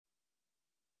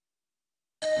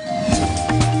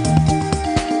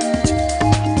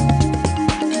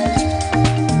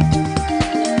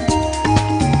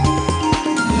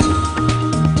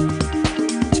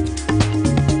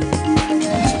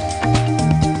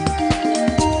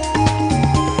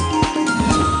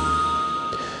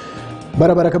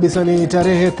Barabara kabisa, ni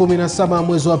tarehe 17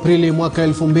 mwezi wa Aprili mwaka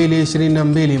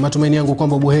 2022. Matumaini yangu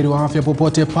kwamba buheri wa afya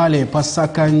popote pale.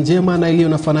 Pasaka njema na iliyo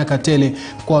na fanaka tele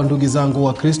kwa ndugu zangu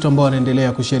wa Kristo ambao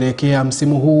wanaendelea kusherehekea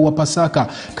msimu huu wa Pasaka.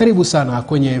 Karibu sana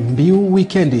kwenye Mbiu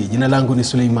Weekendi. Jina langu ni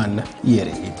Suleiman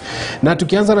Yeri. Na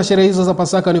tukianza na sherehe hizo za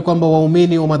Pasaka, ni kwamba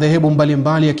waumini wa madhehebu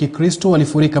mbalimbali ya Kikristo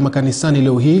walifurika makanisani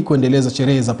leo hii kuendeleza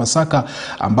sherehe za Pasaka,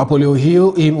 ambapo leo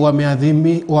hiyo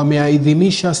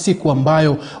wameadhimisha siku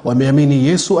ambayo wameamini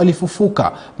Yesu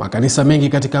alifufuka. Makanisa mengi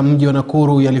katika mji wa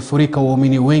Nakuru yalifurika,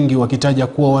 waumini wengi wakitaja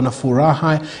kuwa wana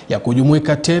furaha ya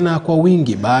kujumuika tena kwa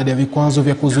wingi baada ya vikwazo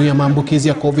vya kuzuia maambukizi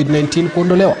ya COVID-19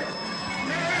 kuondolewa.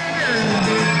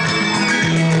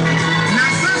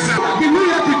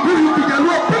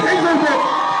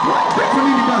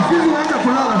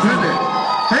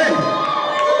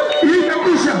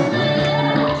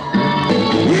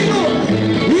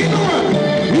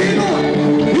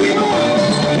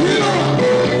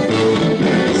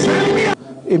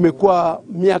 Imekuwa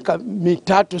miaka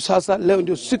mitatu sasa, leo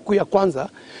ndio siku ya kwanza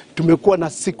tumekuwa na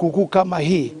sikukuu kama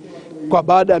hii. Kwa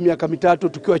baada ya miaka mitatu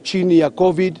tukiwa chini ya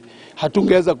COVID,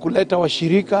 hatungeweza kuleta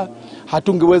washirika,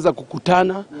 hatungeweza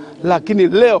kukutana, lakini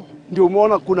leo ndio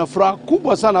umeona kuna furaha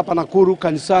kubwa sana hapa Nakuru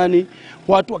kanisani,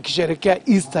 watu wakisherehekea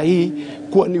Easter hii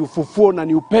kuwa ni ufufuo na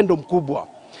ni upendo mkubwa.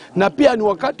 Na pia ni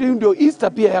wakati huu ndio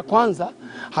Easter pia ya kwanza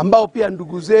ambao pia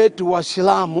ndugu zetu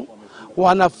Waislamu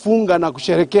wanafunga na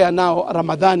kusherehekea nao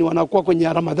Ramadhani, wanakuwa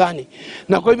kwenye Ramadhani.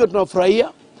 Na kwa hivyo tunafurahia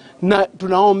na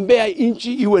tunaombea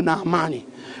nchi iwe na amani.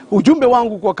 Ujumbe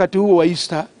wangu kwa wakati huu wa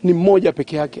Easter ni mmoja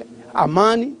peke yake: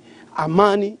 amani,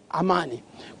 amani, amani.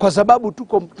 Kwa sababu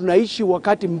tunaishi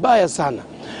wakati mbaya sana.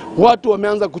 Watu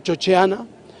wameanza kuchocheana,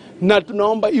 na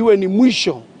tunaomba iwe ni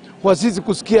mwisho wa sisi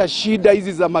kusikia shida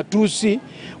hizi za matusi.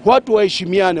 Watu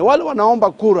waheshimiane. Wale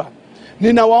wanaomba kura,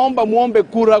 ninawaomba muombe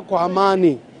kura kwa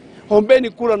amani. Ombeni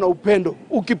kura na upendo.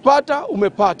 Ukipata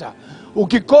umepata,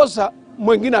 ukikosa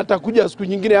mwingine atakuja siku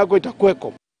nyingine yako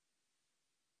itakuweko.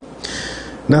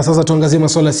 Na sasa tuangazie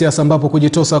masuala ya siasa, ambapo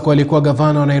kujitosa kwa alikuwa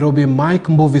gavana wa Nairobi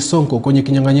Mike Mbuvi Sonko kwenye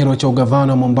kinyang'anyiro cha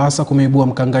ugavana wa Mombasa kumeibua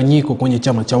mkanganyiko kwenye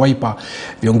chama cha Wiper.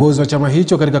 Viongozi wa chama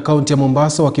hicho katika kaunti ya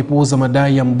Mombasa wakipuuza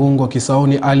madai ya mbunge wa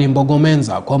Kisauni Ali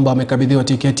Mbogomenza kwamba amekabidhiwa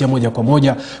tiketi ya moja kwa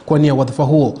moja kwa nia wadhifa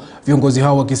huo. Viongozi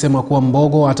hao wakisema kuwa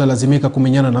Mbogo atalazimika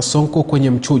kumenyana na Sonko kwenye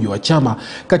mchujo wa chama.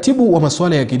 Katibu wa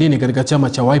masuala ya kidini katika chama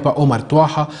cha Wiper Omar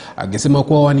Twaha akisema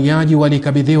kuwa waniaji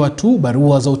walikabidhiwa tu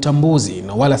barua za utambuzi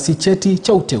na wala si cheti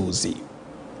cha uteuzi.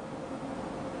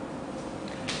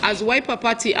 As Wiper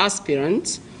Party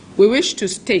aspirants, we wish to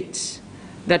state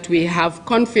that we have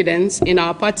confidence in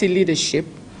our party leadership,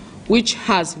 which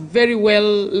has very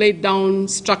well laid down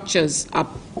structures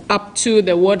up to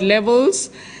the ward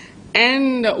levels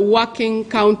and working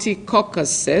county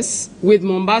caucuses, with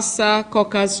Mombasa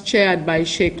caucus chaired by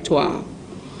Sheikh Twa.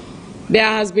 There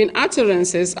has been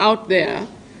utterances out there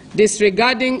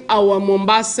disregarding our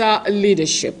Mombasa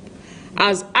leadership.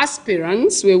 As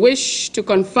aspirants, we wish to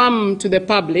confirm to the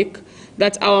public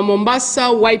that our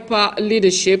Mombasa Wiper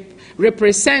leadership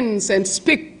represents and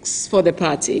speaks for the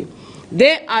party.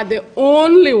 They are the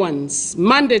only ones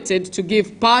mandated to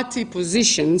give party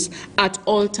positions at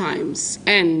all times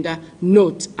and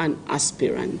not an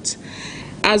aspirant.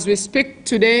 As we speak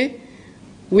today,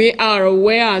 we are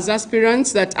aware as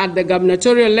aspirants that at the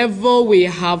gubernatorial level we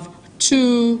have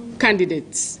 2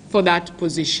 candidates for that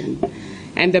position.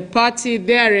 And the party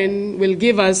therein will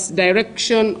give us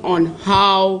direction on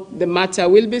how the matter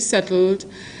will be settled.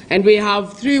 And we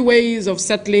have 3 ways of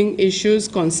settling issues: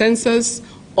 consensus,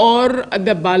 or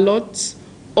the ballot,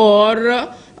 or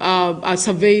a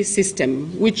survey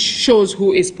system, which shows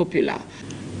who is popular.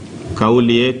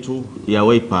 Kauli yetu ya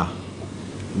Wiper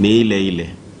ni ile ile.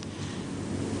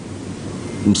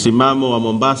 Msimamo wa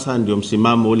Mombasa ndio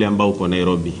msimamo ule ambao uko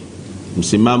Nairobi.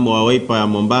 Msimamo wa Wiper ya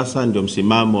Mombasa ndio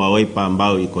msimamo wa Wiper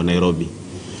ambao iko Nairobi.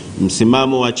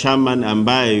 Msimamo wa chairman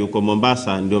ambaye yuko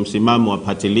Mombasa ndio msimamo wa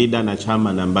party leader na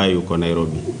chairman ambaye yuko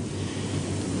Nairobi.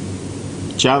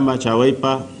 Chama cha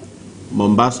Wiper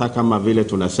Mombasa, kama vile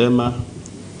tunasema,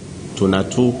 tuna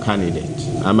 2 candidates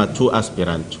ama 2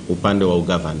 aspirant upande wa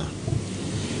ugavana,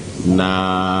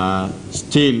 na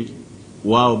still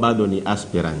wao bado ni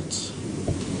aspirant.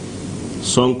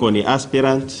 Sonko ni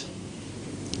aspirant,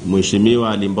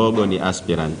 Mheshimiwa Ali Mbogo ni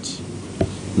aspirant,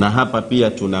 na hapa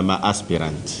pia tuna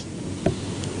ma-aspirant.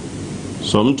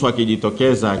 So mtu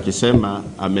akijitokeza akisema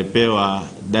amepewa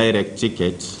direct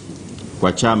ticket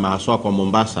kwa chama haswa kwa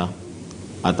Mombasa,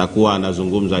 atakuwa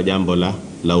anazungumza jambo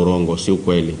la urongo, si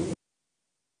ukweli.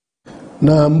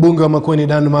 Na mbunge wa Makueni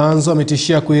Dan Maanzo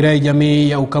ametishia kuirai jamii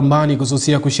ya Ukambani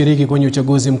kususia kushiriki kwenye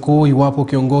uchaguzi mkuu iwapo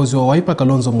kiongozi wa Wiper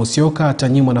Kalonzo Musyoka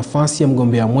atanyimwa nafasi ya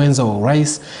mgombea mwenza wa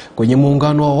urais kwenye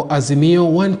muungano wa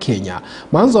Azimio One Kenya.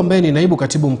 Maanzo ambaye ni naibu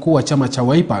katibu mkuu wa chama cha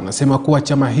Wiper anasema kuwa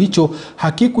chama hicho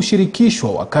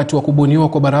hakikushirikishwa wakati wa kubuniwa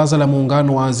kwa baraza la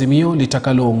muungano wa Azimio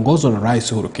litakaloongozwa na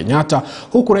Rais Uhuru Kenyatta,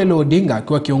 huku Raila Odinga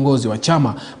akiwa kiongozi wa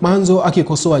chama. Maanzo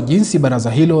akikosoa jinsi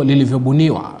baraza hilo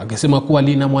lilivyobuniwa, akisema kuwa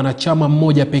lina mwanachama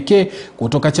mmoja pekee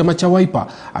kutoka chama cha Wiper,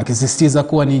 akisisitiza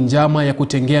kuwa ni njama ya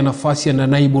kutengea nafasi ya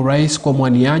naibu rais kwa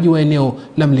mwaniaji wa eneo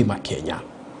la Mlima Kenya.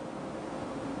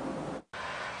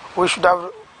 We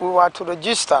were to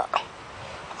register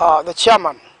the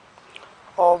chairman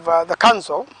of the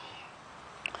council,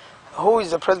 who is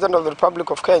the president of the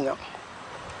Republic of Kenya,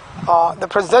 the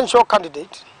presidential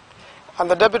candidate and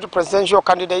the deputy presidential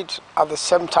candidate at the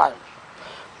same time.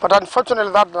 But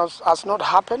unfortunately that has not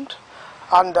happened.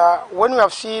 And when we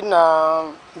have seen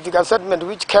the gazettement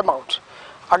which came out,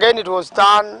 again it was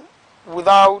done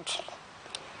without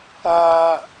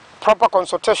proper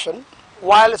consultation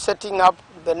while setting up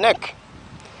the NEC.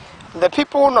 The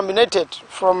people nominated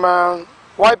from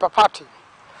Wiper Party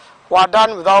were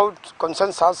done without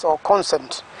consensus or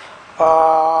consent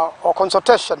or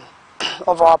consultation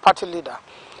of our party leader.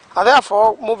 And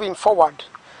therefore, moving forward,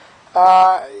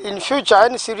 in future,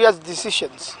 any serious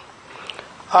decisions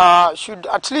should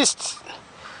at least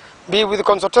be with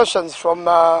consultations from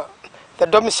the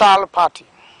domicile party.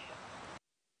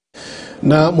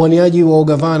 Na mwaniaji wa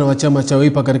ugavana wa chama cha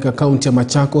Wiper katika kaunti ya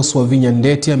Machakos Wavinya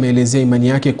Ndeti ameelezea imani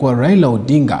yake kuwa Raila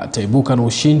Odinga ataibuka na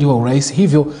ushindi wa urais,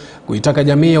 hivyo kuitaka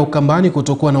jamii ya Ukambani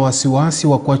kutokuwa na wasiwasi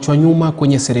wa kuachwa nyuma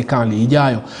kwenye serikali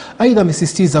ijayo. Aidha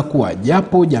amesisitiza kuwa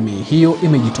japo jamii hiyo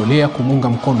imejitolea kumunga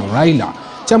mkono Raila,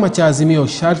 chama cha Azimio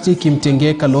sharti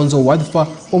kimtengee Kalonzo wadhifa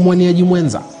wa mwaniaji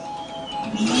mwenza.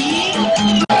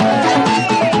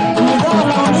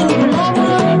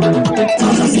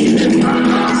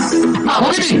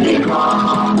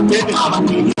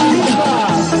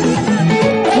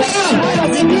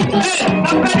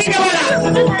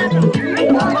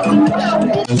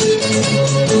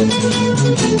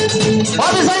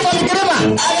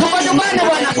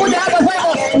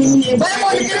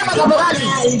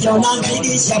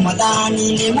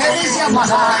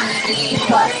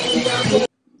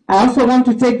 I also want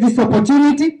to take this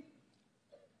opportunity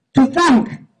to thank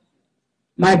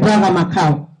my brother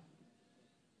Makau.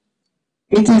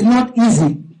 It is not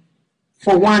easy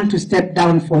for one to step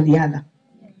down for the other.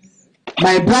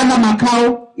 My brother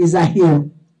Makau is a hero.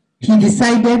 He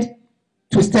decided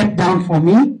to step down for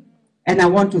me, and I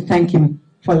want to thank him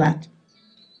for that.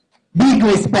 Big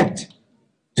respect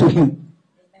to him.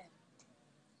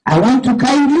 I want to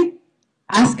kindly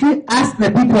ask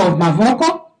the people of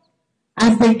Mavoko,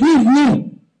 as they give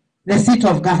me the seat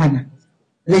of governor,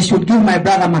 they should give my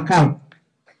brother Makau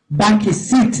back his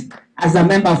seat as a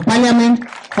member of parliament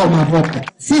for Mavoko.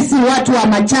 Sisi watu wa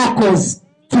Machakos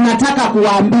tunataka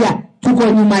kuwaambia tuko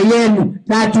nyuma yenu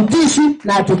na hatutishi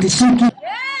na hatutishiki.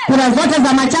 Kura zote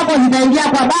za Machakos zitaingia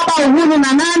kwa baba Uhuru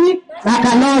na nani na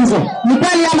Kalonzo. Ni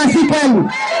kweli ama si kweli?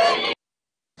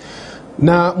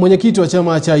 Na mwenyekiti wa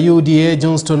chama cha UDA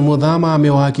Johnston Muthama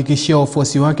amewahakikishia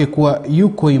wafuasi wake kuwa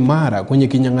yuko imara kwenye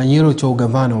kinyang'anyiro cha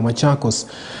ugavana wa Machakos.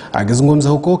 Akizungumza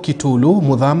huko Kitulu,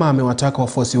 Muthama amewataka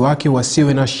wafuasi wake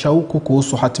wasiwe na shauku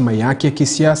kuhusu hatima yake ya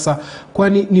kisiasa,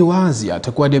 kwani ni wazi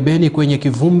atakuwa debeni kwenye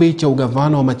kivumbi cha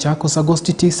ugavana wa Machakos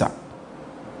Agosti 9.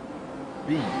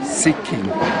 Seeking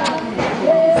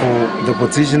for the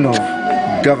position of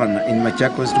governor in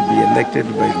Machakos to be elected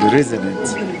by the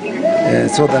residents,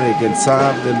 so that I can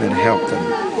serve them and help them.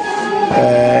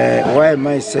 Why am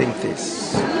I saying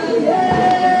this?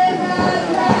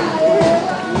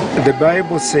 The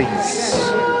Bible says,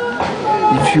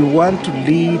 if you want to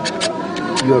lead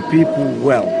your people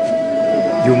well,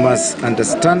 you must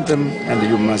understand them and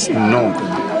you must know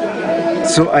them.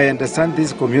 So I understand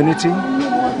this community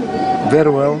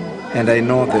very well, and I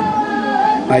know them.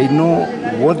 I know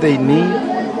what they need,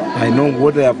 I know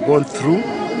what they have gone through,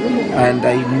 and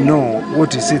I know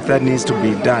what is it that needs to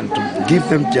be done to give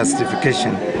them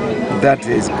justification that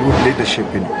there is good leadership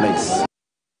in place.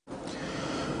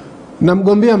 Na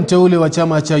mgombea mteule wa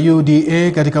chama cha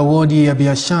UDA katika wodi ya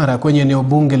biashara kwenye eneo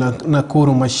bunge la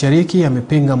Nakuru Mashariki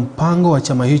amepinga mpango wa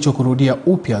chama hicho kurudia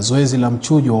upya zoezi la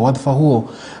mchujo wa wadhifa huo.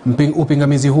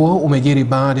 Upingamizi huo umejiri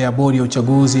baada ya bodi ya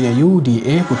uchaguzi ya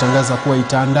UDA kutangaza kuwa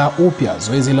itaandaa upya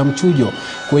zoezi la mchujo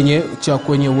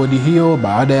kwenye wodi hiyo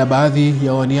baada ya baadhi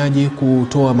ya waniaji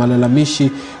kutoa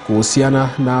malalamishi kuhusiana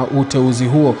na uteuzi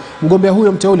huo. Mgombea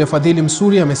huyo mteule Fadhili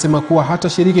Msuri amesema kuwa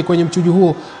hatashiriki kwenye mchujo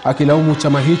huo, akilaumu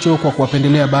chama hicho kwa kwa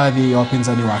kuwapendelea baadhi ya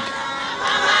wapinzani wake.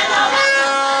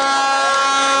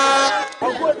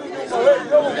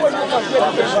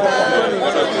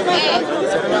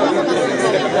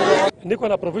 Niko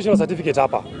na provisional certificate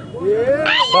hapa.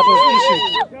 That was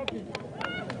issued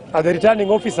at the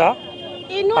returning officer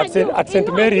at St.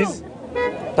 Mary's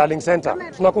Tallying Center.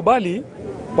 Tunakubali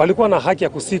walikuwa na haki ya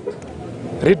kuseek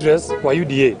redress kwa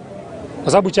UDA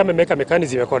kwa sababu chama imeweka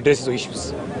mechanism ya kuaddress hizo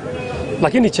issues.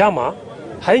 Lakini chama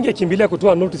haingekimbilia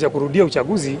kutoa notice ya kurudia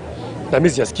uchaguzi na mimi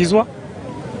sijasikizwa.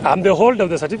 I'm the holder of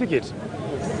the certificate.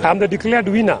 I'm the declared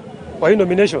winner kwa hii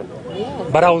nomination.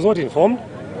 But I was not informed.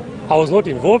 I was not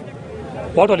involved.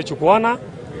 Watu walichukuana,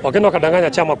 wakaenda wakadanganya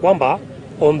chama kwamba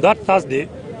on that Thursday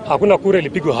hakuna kura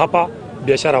ilipigwa hapa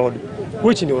Biashara Road,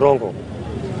 which ni urongo.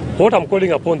 What I'm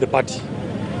calling upon the party,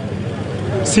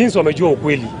 since wamejua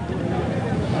ukweli,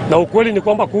 na ukweli ni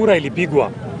kwamba kura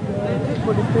ilipigwa,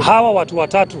 hawa watu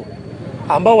watatu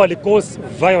ambao walicause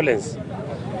violence,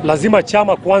 lazima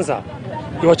chama kwanza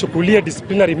iwachukulie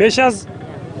disciplinary measures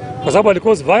kwa sababu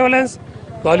walicause violence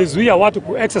na walizuia watu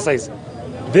ku-exercise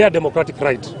their democratic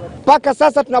right. Paka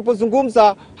sasa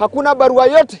tunapozungumza hakuna barua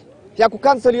yote ya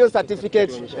kucancel hiyo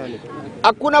certificate.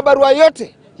 Hakuna barua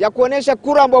yote ya kuonesha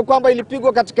kura ambayo kwamba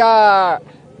ilipigwa katika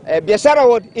Biashara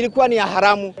Road ilikuwa ni ya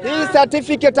haramu. Hii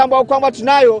certificate ambayo kwamba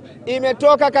tunayo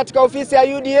imetoka katika ofisi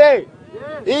ya UDA.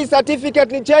 Hii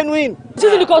certificate ni genuine.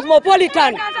 Sisi ni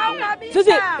cosmopolitan.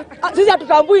 Sisi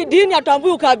hatutambui dini,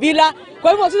 hatutambui ukabila.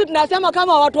 Kwa hivyo sisi tunasema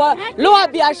kama watu wa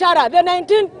lower biashara, the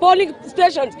 19 polling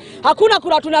stations, hakuna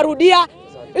kura tunarudia.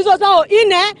 Hizo zao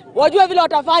ine wajua vile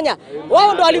watafanya.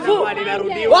 Wao ndo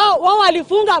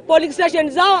walifunga polling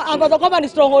stations zao ambazo kwamba ni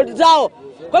stronghold zao.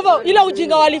 Kwa hivyo ile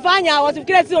ujinga walifanya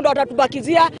wasifikirie sisi ndo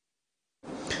watatubakizia.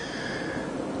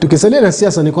 Tukisalia na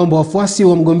siasa ni kwamba wafuasi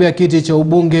wa mgombea kiti cha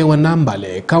ubunge wa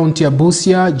Nambale, kaunti ya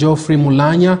Busia, Geoffrey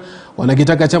Mulanya,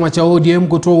 wanakitaka chama cha ODM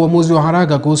kutoa uamuzi wa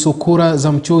haraka kuhusu kura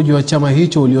za mchujo wa chama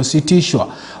hicho uliositishwa.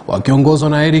 Wakiongozwa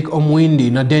na Eric Omwindi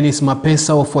na Dennis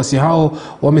Mapesa, wafuasi hao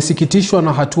wamesikitishwa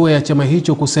na hatua ya chama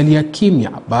hicho kusalia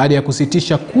kimya baada ya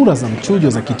kusitisha kura za mchujo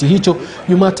za kiti hicho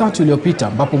Jumatatu iliyopita,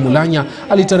 ambapo Mulanya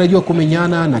alitarajiwa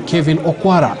kumenyana na Kevin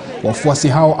Okwara. Wafuasi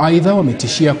hao aidha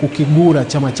wametishia kukigura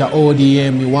chama cha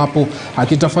ODM iwapo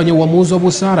hakitafanya uamuzi wa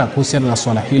busara kuhusiana na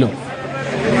swala hilo.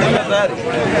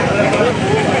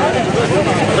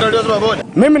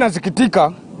 Mimi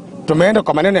nasikitika tumeenda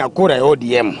kwa maneno ya kura ya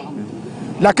ODM.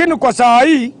 Lakini kwa saa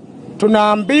hii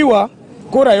tunaambiwa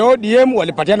kura ya ODM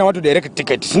walipatiana watu direct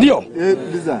ticket, ndio?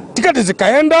 Ticket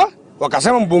zikaenda,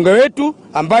 wakasema mbunge wetu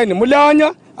ambaye ni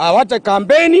Mulanya awacha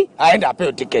kampeni aende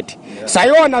apewe tiketi. Sasa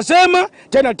hiyo wanasema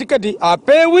tena tiketi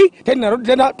apewi, tena narudi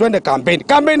tena tuende kampeni.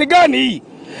 Kampeni gani hii?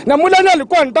 Na Mulanya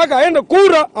alikuwa anataka aende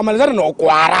kura amalizane na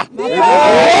Okwara.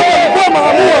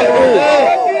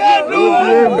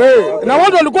 Na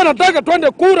watu walikuwa wanataka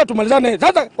tuende kura tumalizane.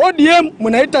 Sasa ODM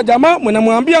mnaita jamaa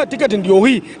mnamwambia tiketi ndio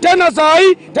hii. Tena saa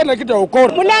hii tena kitu ya ukora.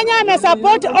 Mulanya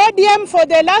amesupport ODM for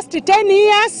the last 10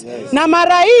 years. Na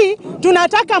mara hii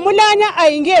tunataka Mulanya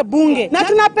aingie bunge. Na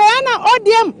tunapeana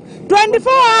ODM 24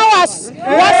 hours.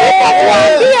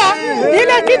 Wasipotuambia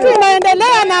ile kitu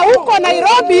inaendelea na huko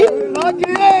Nairobi,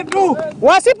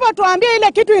 wasipotuambia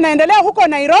ile kitu inaendelea huko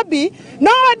Nairobi,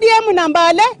 no ODM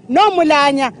Nambale, no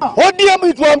Mulanya. ODM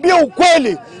ituambie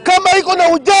ukweli. Kama iko na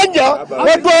ujanja,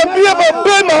 watuambie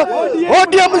mapema.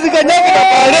 ODM zikanyage na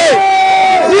pale.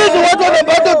 Sisi watu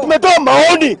wanapata tumetoa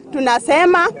maoni.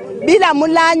 Tunasema bila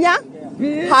Mulanya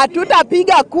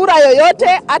hatutapiga kura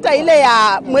yoyote, hata ile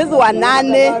ya mwezi wa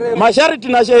 8. Masharti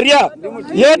na sheria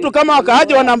yetu kama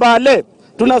wakaaji wa Nambale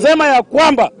tunasema ya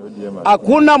kwamba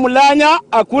hakuna Mulanya,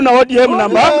 hakuna ODM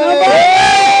Nambale.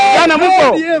 Jana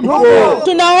mko.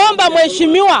 Tunaomba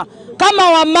mheshimiwa,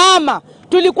 kama wamama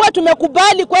tulikuwa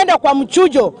tumekubali kwenda kwa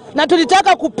mchujo na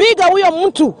tulitaka kupiga huyo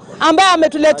mtu ambaye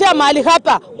ametuletea mahali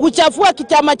hapa kuchafua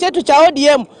kichama chetu cha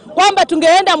ODM, kwamba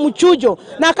tungeenda mchujo,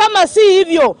 na kama si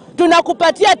hivyo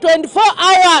tunakupatia 24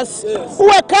 hours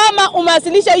uwe kama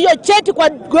umewasilisha hiyo cheti kwa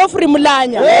Geoffrey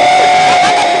Mulanya.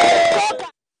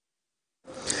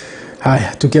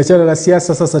 Haya, tukiachana na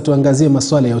siasa sasa tuangazie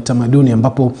masuala ya utamaduni,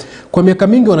 ambapo kwa miaka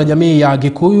mingi wanajamii ya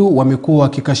Gikuyu wamekuwa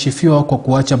wakikashifiwa kwa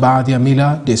kuacha baadhi ya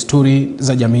mila, desturi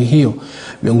za jamii hiyo.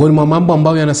 Miongoni mwa mambo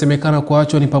ambayo yanasemekana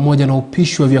kuachwa ni pamoja na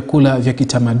upishi wa vyakula vya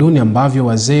kitamaduni ambavyo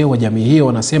wazee wa jamii hiyo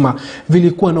wanasema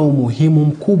vilikuwa na umuhimu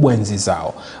mkubwa enzi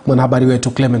zao. Mwanahabari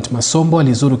wetu Clement Masombo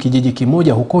alizuru kijiji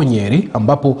kimoja huko Nyeri,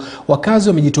 ambapo wakazi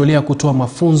wamejitolea kutoa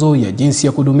mafunzo ya jinsi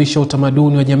ya kudumisha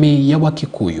utamaduni wa jamii ya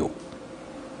Wakikuyu.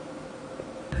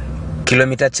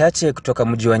 Kilomita chache kutoka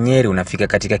mji wa Nyeri unafika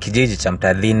katika kijiji cha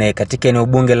Mtadhine katika eneo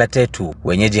bunge la Tetu.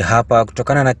 Wenyeji hapa,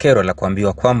 kutokana na kero la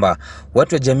kuambiwa kwamba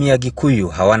watu wa jamii ya Gikuyu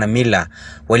hawana mila,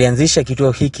 walianzisha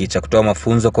kituo hiki cha kutoa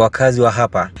mafunzo kwa wakazi wa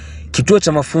hapa. Kituo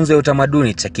cha mafunzo ya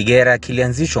utamaduni cha Kigera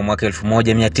kilianzishwa mwaka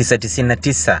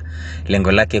 1999,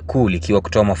 lengo lake kuu likiwa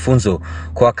kutoa mafunzo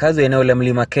kwa wakazi wa eneo la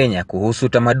Mlima Kenya kuhusu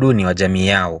utamaduni wa jamii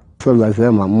yao.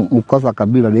 Nasema mkosa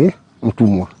kabila ni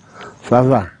mtumwa.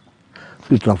 Sasa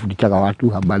sisi tunafundisha watu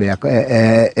habari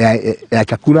ya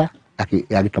chakula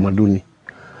ya kitamaduni.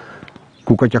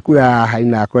 Kuko chakula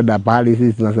haina kwenda bali,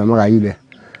 sisi tunasema ile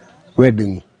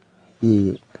wedding.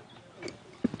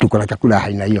 Tuko na chakula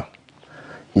haina hiyo.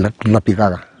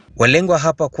 Tunapikaga. Walengwa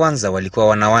hapa kwanza walikuwa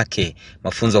wanawake.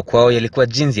 Mafunzo kwao yalikuwa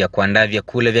jinsi ya kuandaa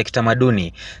vyakula vya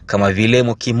kitamaduni kama vile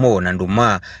mokimo na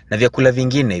nduma na vyakula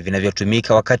vingine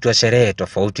vinavyotumika wakati wa sherehe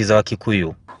tofauti za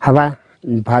Wakikuyu. Hapa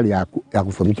ni pahali ya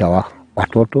kusomesha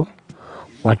watoto,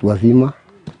 watu wazima,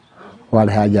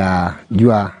 wale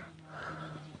hajajua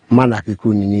maana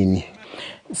Kikuyu ni nini.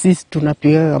 Sisi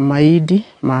tunapiga mahindi,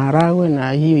 maharagwe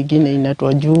na hii nyingine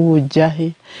inaitwa njugu,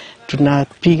 jahi.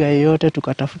 Tunapiga yote,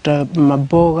 tukatafuta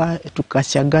maboga,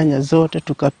 tukachanganya zote,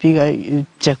 tukapiga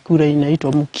chakula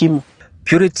inaitwa mkimo.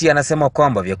 Purity anasema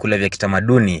kwamba vyakula vya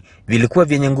kitamaduni vilikuwa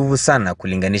vyenye nguvu sana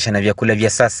kulinganisha na vyakula vya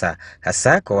sasa,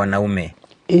 hasa kwa wanaume.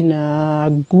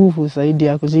 Ina nguvu zaidi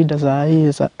ya kuzida za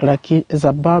hii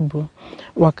sababu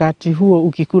wakati huo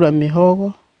ukikula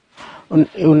mihogo,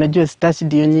 unajua starch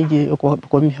ndio nyingi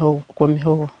kwa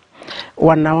mihogo.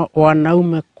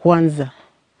 Wanaume kwanza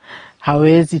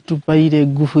hawezi tupa ile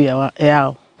nguvu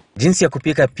yao. Jinsi ya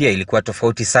kupika pia ilikuwa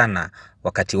tofauti sana.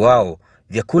 Wakati wao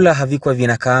vyakula havikuwa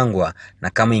vinakaangwa, na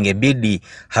kama ingebidi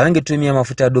hawangetumia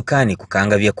mafuta ya dukani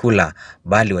kukaanga vyakula,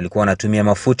 bali walikuwa wanatumia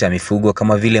mafuta ya mifugo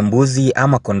kama vile mbuzi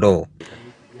ama kondoo.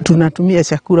 Tunatumia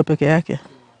chakula peke yake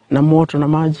na moto na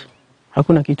maji.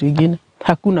 Hakuna kitu kingine,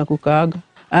 hakuna kukaanga.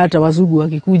 Hata wazungu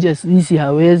wakikuja sisi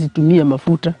hawezi tumia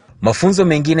mafuta. Mafunzo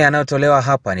mengine yanayotolewa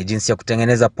hapa ni jinsi ya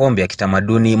kutengeneza pombe ya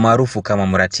kitamaduni maarufu kama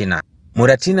muratina.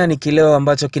 Muratina ni kileo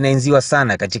ambacho kinaenziwa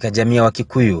sana katika jamii ya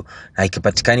Wakikuyu na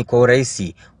haikipatikani kwa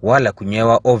urahisi wala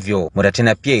kunywewa ovyo.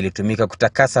 Muratina pia ilitumika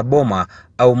kutakasa boma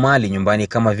au mali nyumbani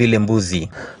kama vile mbuzi.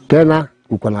 Tena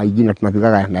kuko na jina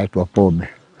tunapikaga inaitwa pombe.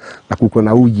 Na kuko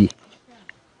na uji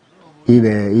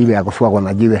ile ya kufua kwa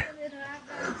majiwe.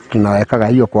 Tunawekaga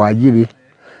hiyo kwa ajili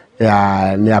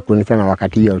ya kuonekana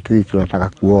wakati hiyo tunataka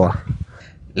kuoa.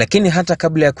 Lakini hata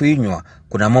kabla ya kuinywa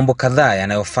kuna mambo kadhaa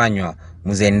yanayofanywa.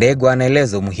 Mzee Ndego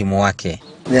anaeleza umuhimu wake.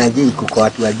 Ni ajili kwa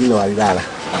watu wajina walilala.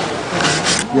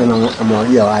 Hiyo na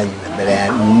mwagia waji mbele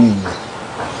ya nini.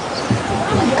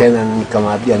 Tena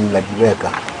nikamwambia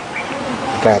ninajiweka.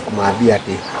 Nataka kumwambia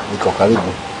ati niko karibu.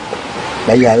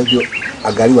 Na hiyo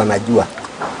agaliwa najua.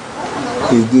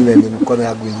 Ingine ni mkono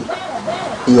yangu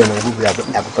hiyo na nguvu ya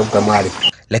kutafuta mali.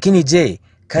 Lakini je,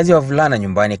 kazi ya wavulana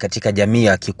nyumbani katika jamii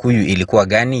ya Kikuyu ilikuwa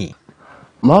gani?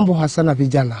 Mambo hasa na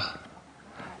vijana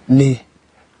ni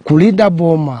kulinda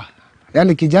boma.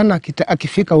 Yaani kijana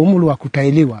akifika umri wa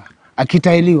kutailiwa,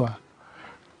 akitailiwa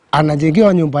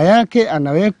anajengewa nyumba yake,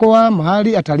 anawekwa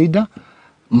mahali atalinda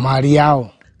mali yao.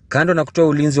 Kando na kutoa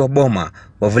ulinzi wa boma,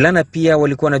 wavulana pia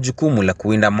walikuwa na jukumu la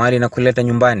kuwinda mali na kuleta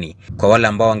nyumbani. Kwa wale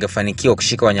ambao wangefanikiwa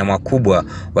kushika wanyama wakubwa,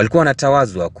 walikuwa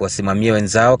wanatawazwa kuwasimamia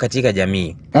wenzao katika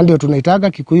jamii. Ndio tunaitaga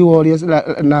Kikuyu warriors,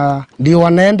 na ndio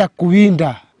wanaenda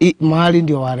kuwinda mali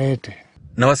ndio walete.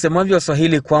 Na wasemavyo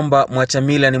Waswahili kwamba mwacha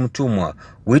mila ni mtumwa,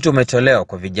 wito umetolewa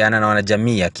kwa vijana na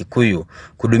wanajamii ya Kikuyu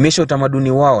kudumisha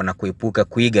utamaduni wao na kuepuka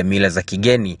kuiga mila za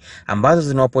kigeni ambazo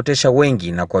zinawapotesha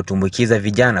wengi na kuwatumbukiza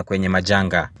vijana kwenye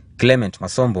majanga. Clement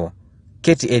Masombo,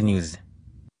 KTN News.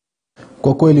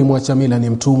 Kwa kweli mwacha mila ni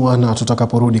mtumwa, na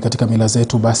tutakaporudi katika mila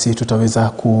zetu basi tutaweza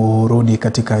kurudi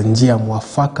katika njia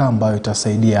mwafaka ambayo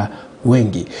itasaidia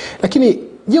wengi. Lakini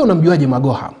je, unamjuaje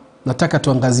Magoha? Nataka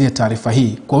tuangazie taarifa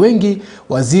hii. Kwa wengi,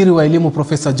 waziri wa elimu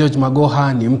Profesa George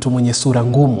Magoha ni mtu mwenye sura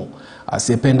ngumu,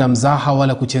 asiyependa mzaha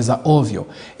wala kucheza ovyo.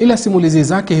 Ila simulizi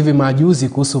zake hivi majuzi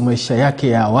kuhusu maisha yake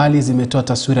ya awali zimetoa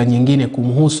taswira nyingine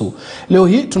kumhusu. Leo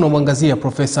hii tunamwangazia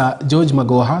Profesa George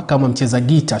Magoha kama mcheza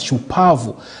gita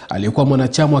shupavu aliyekuwa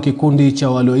mwanachama wa kikundi cha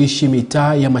walioishi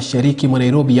mitaa ya mashariki mwa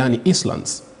Nairobi, yani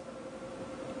Eastlands.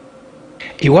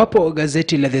 Iwapo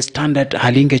gazeti la The Standard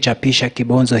halingechapisha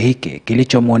kibonzo hiki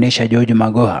kilichomuonesha George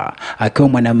Magoha akiwa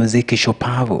mwanamuziki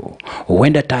shupavu,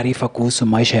 huenda taarifa kuhusu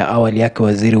maisha ya awali yake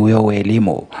waziri huyo wa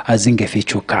elimu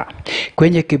hazingefichuka.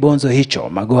 Kwenye kibonzo hicho,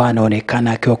 Magoha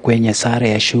anaonekana akiwa kwenye sare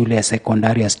ya shule ya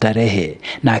sekondari ya Starehe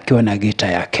na akiwa na gita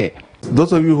yake.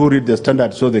 Those of you who read The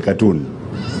Standard saw the cartoon.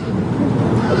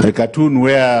 The cartoon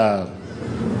where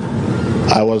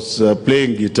I was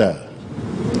playing guitar.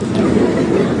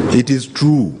 It is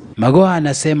true. Magoha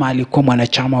anasema alikuwa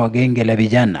mwanachama wa genge la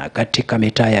vijana katika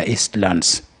mitaa ya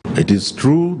Eastlands. It is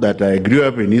true that I grew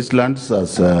up in Eastlands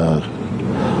as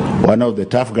one of the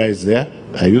tough guys there.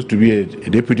 I used to be a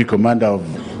deputy commander of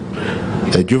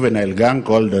a juvenile gang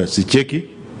called Sicheki.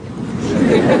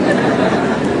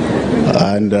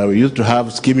 And we used to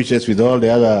have skirmishes with all the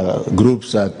other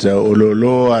groups at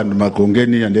Ololo and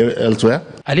Makongeni and elsewhere.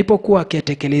 Alipokuwa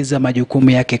akitekeleza majukumu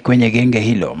yake kwenye genge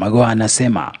hilo, Magoha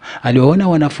anasema aliwaona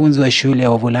wanafunzi wa shule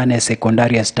ya wavulana ya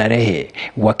sekondari ya Starehe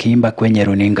wakiimba kwenye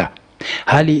runinga,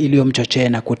 hali iliyomchochea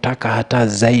na kutaka hata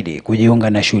zaidi kujiunga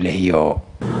na shule hiyo.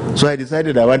 So I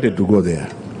decided I wanted to go there.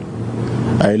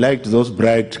 I liked those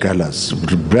bright colors,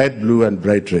 bright blue and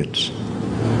bright red.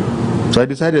 So I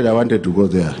decided I wanted to go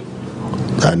there,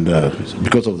 and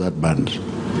because of that band.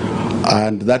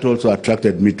 And that also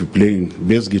attracted me to playing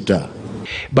bass guitar.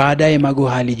 Baadaye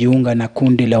Magoha alijiunga na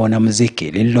kundi la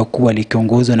wanamuziki lililokuwa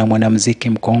likiongozwa na mwanamuziki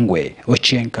mkongwe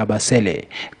Ochieng Kabasele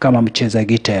kama mcheza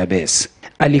gita ya bass.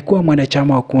 Alikuwa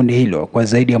mwanachama wa kundi hilo kwa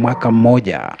zaidi ya mwaka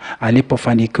mmoja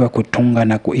alipofanikiwa kutunga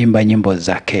na kuimba nyimbo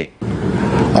zake.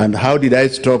 And how did I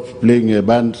stop playing a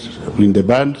band in the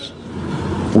band?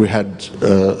 We had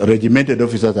regimented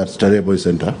officers at Starehe Boys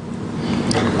Center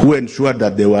who ensured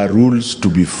that there were rules to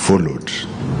be followed.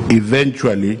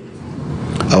 Eventually,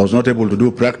 I was not able to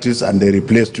do practice and they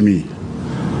replaced me.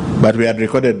 But we had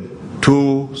recorded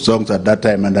 2 songs at that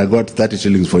time and I got 30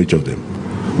 shillings for each of them,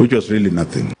 which was really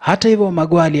nothing. Hata hivyo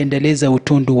Magoha aliendeleza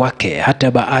utundu wake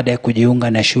hata baada ya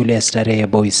kujiunga na shule ya Starehe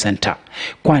Boys Center,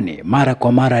 kwani mara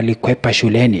kwa mara alikwepa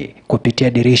shuleni kupitia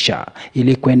dirisha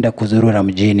ili kwenda kuzurura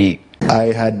mjini.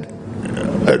 I had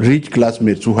rich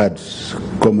classmates who had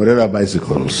Comorera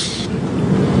bicycles.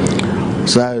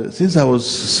 So since I was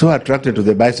so attracted to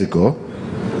the bicycle,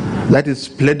 that is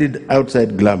splendid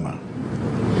outside glamour,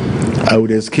 I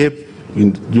would escape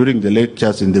during the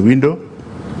lectures in the window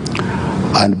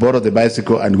and borrow the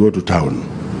bicycle and go to town.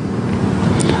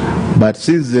 But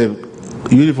since the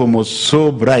uniform was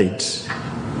so bright,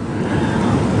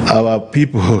 our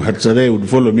people at Starehe would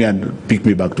follow me and pick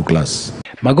me back to class.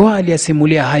 Magoha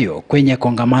aliyasimulia hayo kwenye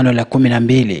kongamano la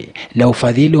 12 la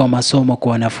ufadhili wa masomo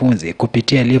kwa wanafunzi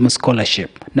kupitia elimu scholarship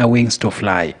na Wings to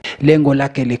Fly. Lengo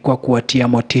lake lilikuwa kuwatia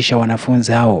motisha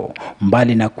wanafunzi hao,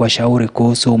 mbali na kuwashauri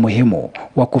kuhusu umuhimu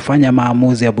wa kufanya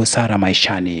maamuzi ya busara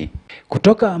maishani.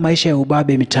 Kutoka maisha ya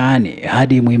ubabe mitaani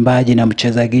hadi mwimbaji na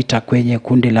mcheza gita kwenye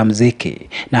kundi la muziki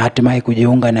na hatimaye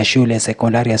kujiunga na shule ya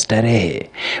sekondari ya Starehe,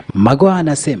 Magoha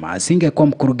anasema asingekuwa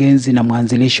mkurugenzi na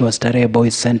mwanzilishi wa Starehe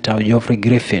Boys Center Geoffrey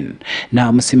Griffin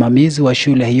na msimamizi wa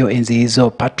shule hiyo enzi hizo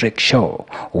Patrick Shaw,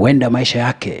 huenda maisha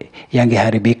yake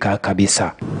yangeharibika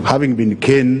kabisa. Having been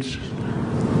caned,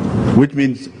 which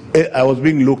means I was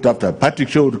being looked after. Patrick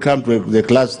Shaw would come to the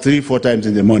class 3-4 times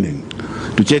in the morning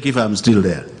to check if I'm still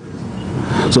there.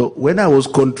 So when I was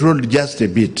controlled just a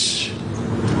bit,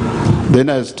 then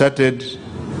I started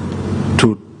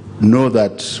to know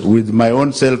that with my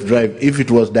own self-drive, if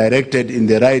it was directed in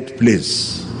the right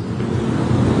place,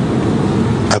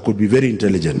 I could be very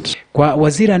intelligent. Kwa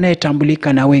waziri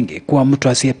anayetambulika na wengi kuwa mtu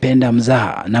asiyependa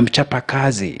mzaha na mchapa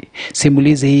kazi,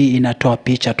 simulizi hii inatoa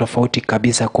picha tofauti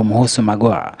kabisa kumhusu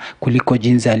Magoha kuliko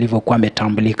jinsi alivyokuwa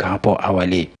ametambulika hapo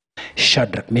awali.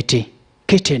 Shadrack Miti,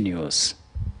 KTN News.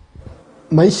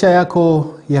 Maisha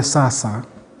yako ya sasa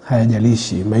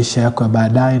hayajalishi, maisha yako ya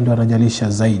baadaye ndio yanajalisha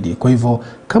zaidi. Kwa hivyo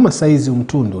kama saizi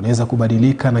mtundu unaweza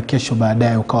kubadilika na kesho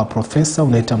baadaye ukawa profesa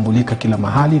unayetambulika kila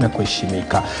mahali na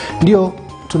kuheshimika. Ndio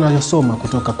tunayosoma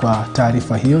kutoka kwa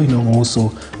taarifa hiyo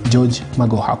inayomhusu George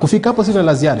Magoha. Kufika hapo sina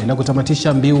la ziada ila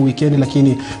kutamatisha Mbiu weekend,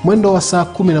 lakini mwendo wa saa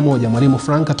 11 Mwalimu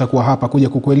Frank atakuwa hapa kuja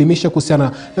kukuelimisha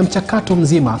kuhusiana na mchakato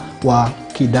mzima wa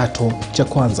kidato cha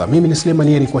kwanza. Mimi ni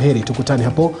Sulemanieri, kwa heri, tukutane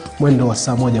hapo mwendo wa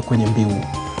saa 1 kwenye Mbiu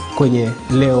kwenye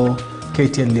leo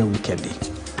KTN leo weekend.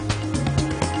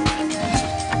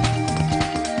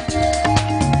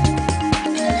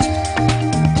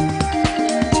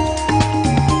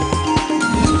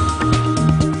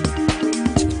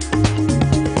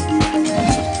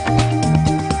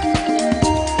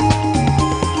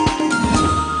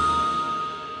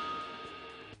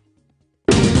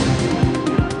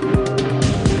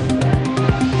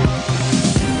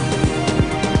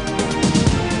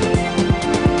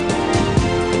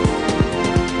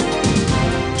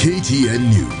 KTN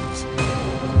News.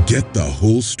 Get the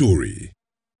whole story.